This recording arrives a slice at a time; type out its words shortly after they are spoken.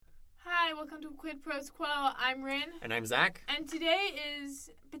welcome to Quid Pros Quo. I'm Rin. And I'm Zach. And today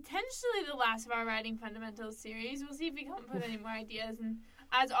is potentially the last of our Writing Fundamentals series. We'll see if we come up with any more ideas. And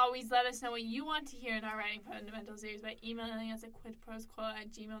as always, let us know what you want to hear in our Writing Fundamentals series by emailing us at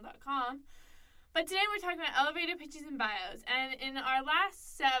quidprosquo@gmail.com. But today we're talking about elevator pitches and bios. And in our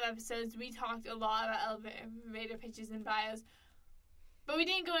last set of episodes, we talked a lot about elevator pitches and bios. But we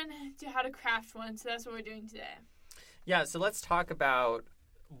didn't go into how to craft one, so that's what we're doing today. Yeah, so let's talk about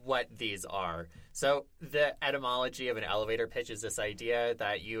what these are. So the etymology of an elevator pitch is this idea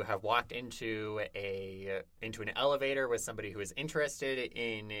that you have walked into an elevator with somebody who is interested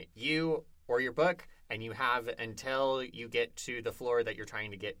in you or your book, and you have until you get to the floor that you're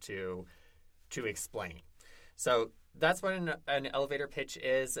trying to get to explain. So that's what an elevator pitch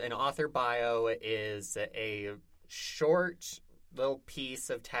is. An author bio is a short little piece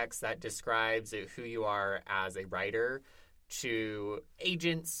of text that describes who you are as a writer to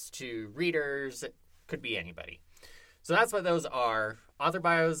agents, to readers, could be anybody. So that's what those are. Author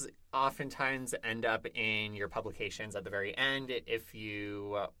bios oftentimes end up in your publications at the very end. If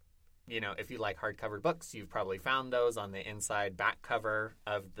you like hardcover books, you've probably found those on the inside back cover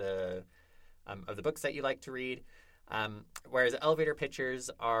of the books that you like to read. Whereas elevator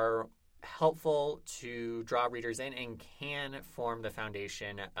pitches are helpful to draw readers in and can form the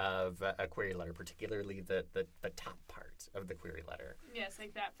foundation of a query letter, particularly the top part of the query letter. Yes,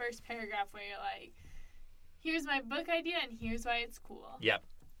 like that first paragraph where you're like, here's my book idea and here's why it's cool. Yep.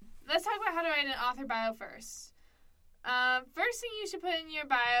 Let's talk about how to write an author bio first. First thing you should put in your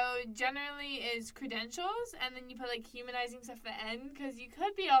bio generally is credentials, and then you put like humanizing stuff at the end, because you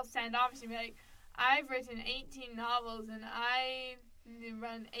could be all standoffish and be like, I've written 18 novels and I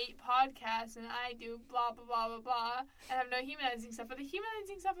run 8 podcasts and I do blah blah blah blah blah and have no humanizing stuff, but the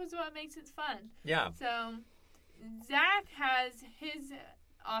humanizing stuff is what makes it fun. Yeah. So Zach has his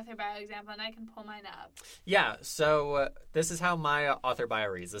author bio example and I can pull mine up. Yeah, so this is how my author bio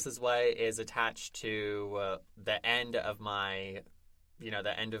reads. This is what is attached to the end of my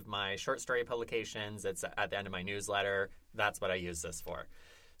short story publications. It's at the end of my newsletter. That's what I use this for.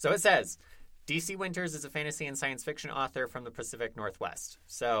 So it says, D.C. Winters is a fantasy and science fiction author from the Pacific Northwest.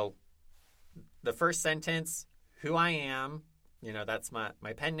 So the first sentence, who I am, that's my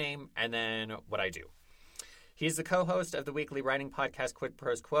pen name, and then what I do. He's the co-host of the weekly writing podcast Quid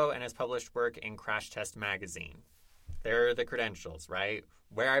Pros Quo and has published work in Crash Test magazine. There are the credentials, right?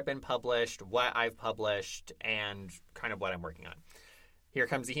 Where I've been published, what I've published, and kind of what I'm working on. Here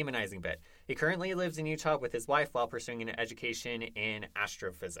comes the humanizing bit. He currently lives in Utah with his wife while pursuing an education in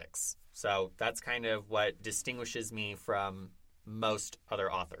astrophysics. So that's kind of what distinguishes me from most other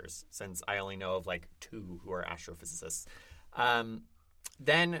authors, since I only know of like 2 who are astrophysicists.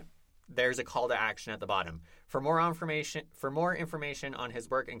 Then there's a call to action at the bottom. For more information on his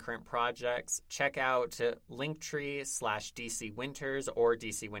work and current projects, check out Linktree/DC Winters or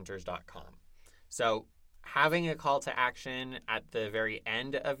dcwinters.com. So having a call to action at the very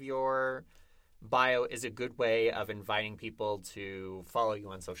end of your bio is a good way of inviting people to follow you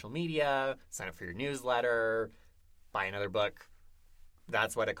on social media, sign up for your newsletter, buy another book.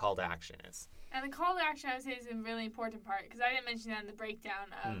 That's what a call to action is. And the call to action, I would say, is a really important part, because I didn't mention that in the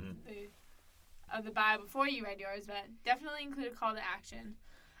breakdown of the bio before you read yours, but definitely include a call to action.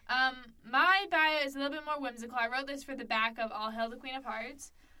 My bio is a little bit more whimsical. I wrote this for the back of All Hail the Queen of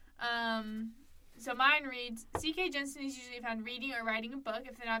Hearts. So mine reads, C.K. Jensen is usually found reading or writing a book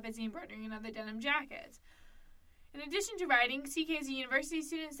if they're not busy embroidering another denim jacket. In addition to writing, C.K. is a university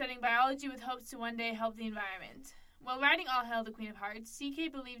student studying biology with hopes to one day help the environment. While writing All Hail the Queen of Hearts, C.K.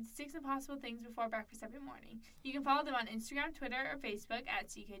 believed 6 impossible things before breakfast every morning. You can follow them on Instagram, Twitter, or Facebook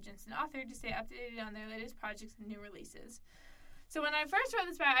at C.K. Jensen Author to stay updated on their latest projects and new releases. So when I first wrote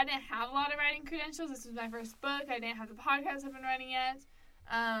this bio, I didn't have a lot of writing credentials. This was my first book. I didn't have the podcast up and running yet.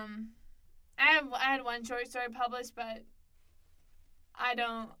 I had one short story published, but I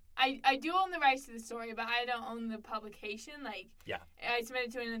do own the rights to the story, but I don't own the publication. I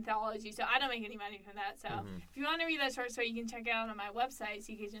submitted to an anthology, so I don't make any money from that. So if you want to read that short story, you can check it out on my website,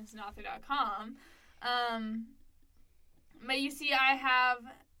 ckjensenauthor.com. But you see, I have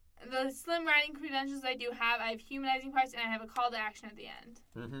the slim writing credentials I do have. I have humanizing parts, and I have a call to action at the end.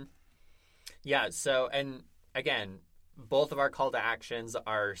 Mm-hmm. Yeah, so, and again, both of our call to actions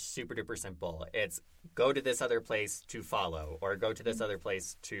are super duper simple. It's go to this other place to follow, or go to this other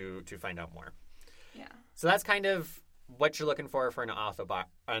place to find out more. Yeah. So that's kind of what you're looking for an author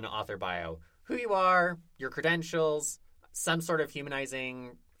bio. Who you are, your credentials, some sort of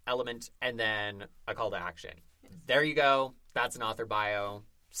humanizing element, and then a call to action. Yes. There you go. That's an author bio.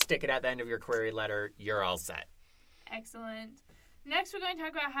 Stick it at the end of your query letter. You're all set. Excellent. Next, we're going to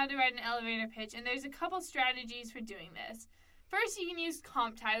talk about how to write an elevator pitch, and there's a couple strategies for doing this. First, you can use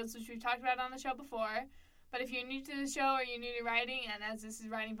comp titles, which we've talked about on the show before. But if you're new to the show or you're new to writing, and as this is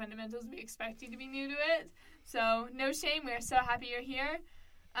Writing Fundamentals, we expect you to be new to it. So no shame. We are so happy you're here.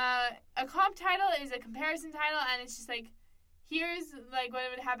 A comp title is a comparison title, and it's just like, here's like what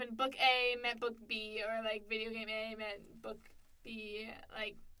would happen. Book A met Book B, or like Video Game A met Book B.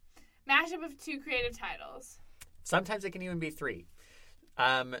 Like mashup of two creative titles. Sometimes it can even be three.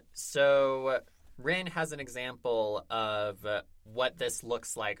 So Rin has an example of what this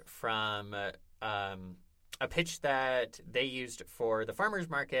looks like from a pitch that they used for the farmer's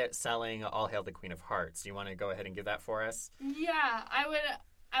market selling All Hail the Queen of Hearts. Do you want to go ahead and give that for us? Yeah, I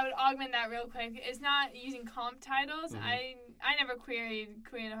would augment that real quick. It's not using comp titles. Mm-hmm. I never queried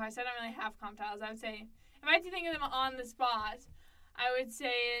Queen of Hearts. I don't really have comp titles. I would say, if I had to think of them on the spot, I would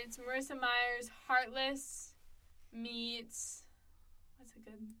say it's Marissa Meyer's Heartless meets... What's a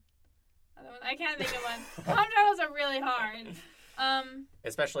good other one? I can't think of one. Comp titles are really hard.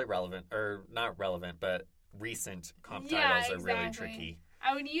 Especially relevant, or not relevant, but recent comp titles are really tricky.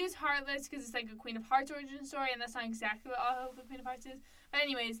 I would use Heartless because it's like a Queen of Hearts origin story, and that's not exactly what All Hail the Queen of Hearts is. But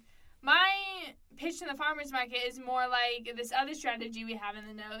anyways, my pitch to the farmer's market is more like this other strategy we have in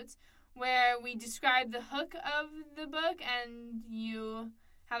the notes, where we describe the hook of the book, and you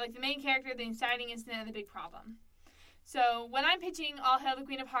have like the main character, the inciting incident, and the big problem. So when I'm pitching All Hail the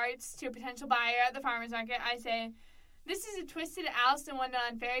Queen of Hearts to a potential buyer at the farmer's market, I say, this is a twisted Alice in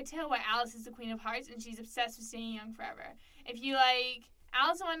Wonderland fairy tale where Alice is the Queen of Hearts and she's obsessed with staying young forever. If you like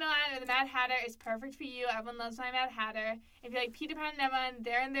Alice in Wonderland or the Mad Hatter, it's perfect for you. Everyone loves my Mad Hatter. If you like Peter Pan and Emma,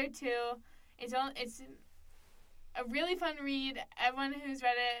 they're in there too. It's a really fun read. Everyone who's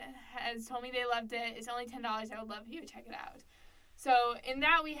read it has told me they loved it. It's only $10. I would love for you to check it out. So in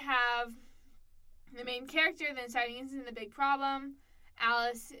that we have the main character, the inciting incident, the big problem.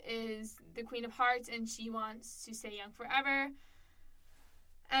 Alice is the Queen of Hearts, and she wants to stay young forever.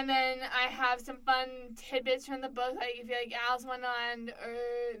 And then I have some fun tidbits from the book, like if you like Alice in Wonderland or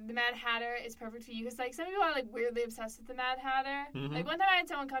the Mad Hatter, it's perfect for you. Because like some people are like weirdly obsessed with the Mad Hatter. Mm-hmm. Like one time I had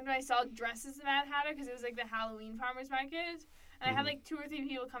someone come to me, I saw dressed as the Mad Hatter because it was like the Halloween farmer's market. And I had like 2 or 3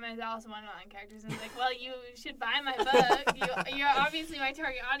 people come in as Alice in Wonderland characters, and I was like, well, you should buy my book. You're obviously my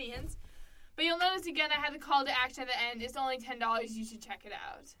target audience. But you'll notice, again, I had the call to action at the end. It's only $10. You should check it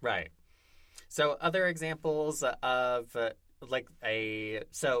out. Right. So other examples of,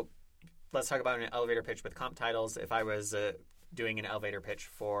 so let's talk about an elevator pitch with comp titles. If I was doing an elevator pitch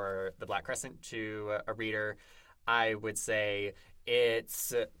for The Black Crescent to a reader, I would say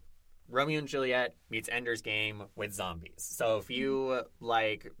it's Romeo and Juliet meets Ender's Game with zombies. So if you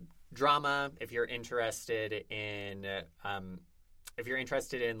like drama, if you're interested in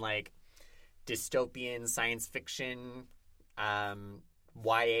like dystopian science fiction,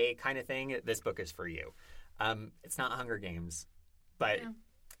 YA kind of thing, this book is for you. It's not Hunger Games, but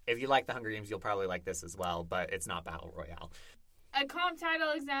if you like the Hunger Games, you'll probably like this as well, but it's not Battle Royale. A comp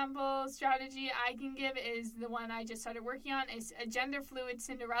title example strategy I can give is the one I just started working on. It's a gender-fluid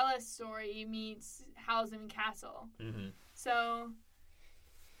Cinderella story meets Howl's Moving Castle. Mm-hmm. So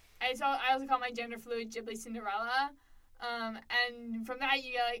I also call my gender-fluid Ghibli Cinderella. And from that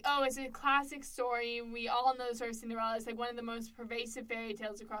you get like, oh, it's a classic story. We all know the story of Cinderella. It's like one of the most pervasive fairy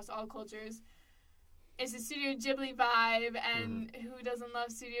tales across all cultures. It's a Studio Ghibli vibe, and who doesn't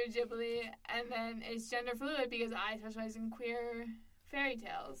love Studio Ghibli? And then it's gender fluid because I specialize in queer fairy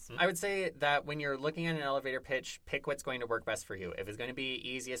tales. I would say that when you're looking at an elevator pitch, pick what's going to work best for you. If it's going to be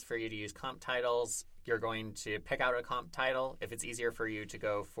easiest for you to use comp titles, you're going to pick out a comp title. If it's easier for you to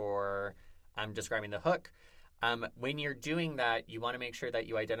go for describing the hook, when you're doing that, you want to make sure that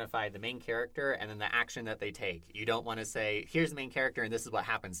you identify the main character and then the action that they take. You don't want to say, here's the main character and this is what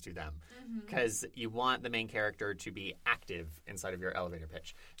happens to them. Because you want the main character to be active inside of your elevator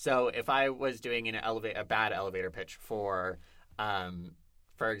pitch. So if I was doing a bad elevator pitch for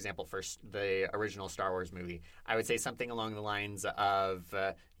example, for the original Star Wars movie, I would say something along the lines of,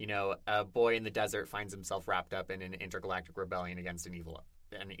 a boy in the desert finds himself wrapped up in an intergalactic rebellion against an evil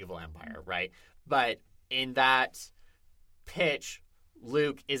empire, right? But in that pitch,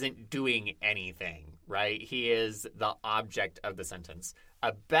 Luke isn't doing anything, right? He is the object of the sentence.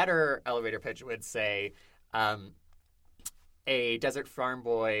 A better elevator pitch would say a desert farm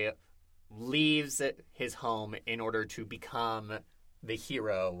boy leaves his home in order to become the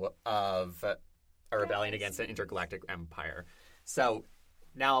hero of a rebellion against an intergalactic empire. So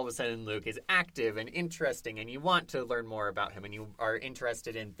now all of a sudden Luke is active and interesting, and you want to learn more about him, and you are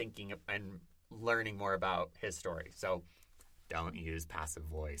interested in thinking and learning more about his story. So Don't use passive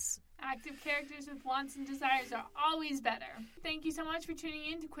voice. Active characters with wants and desires are always better. Thank you so much for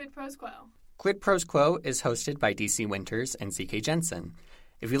tuning in to Quid Pros Quo. Quid Pros Quo is hosted by DC Winters and CK Jensen.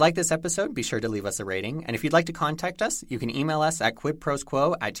 If you like this episode, be sure to leave us a rating. And if you'd like to contact us, you can email us at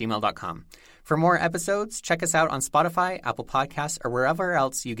quidprosquo@gmail.com. For more episodes, check us out on Spotify, Apple Podcasts, or wherever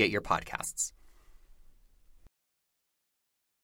else you get your podcasts.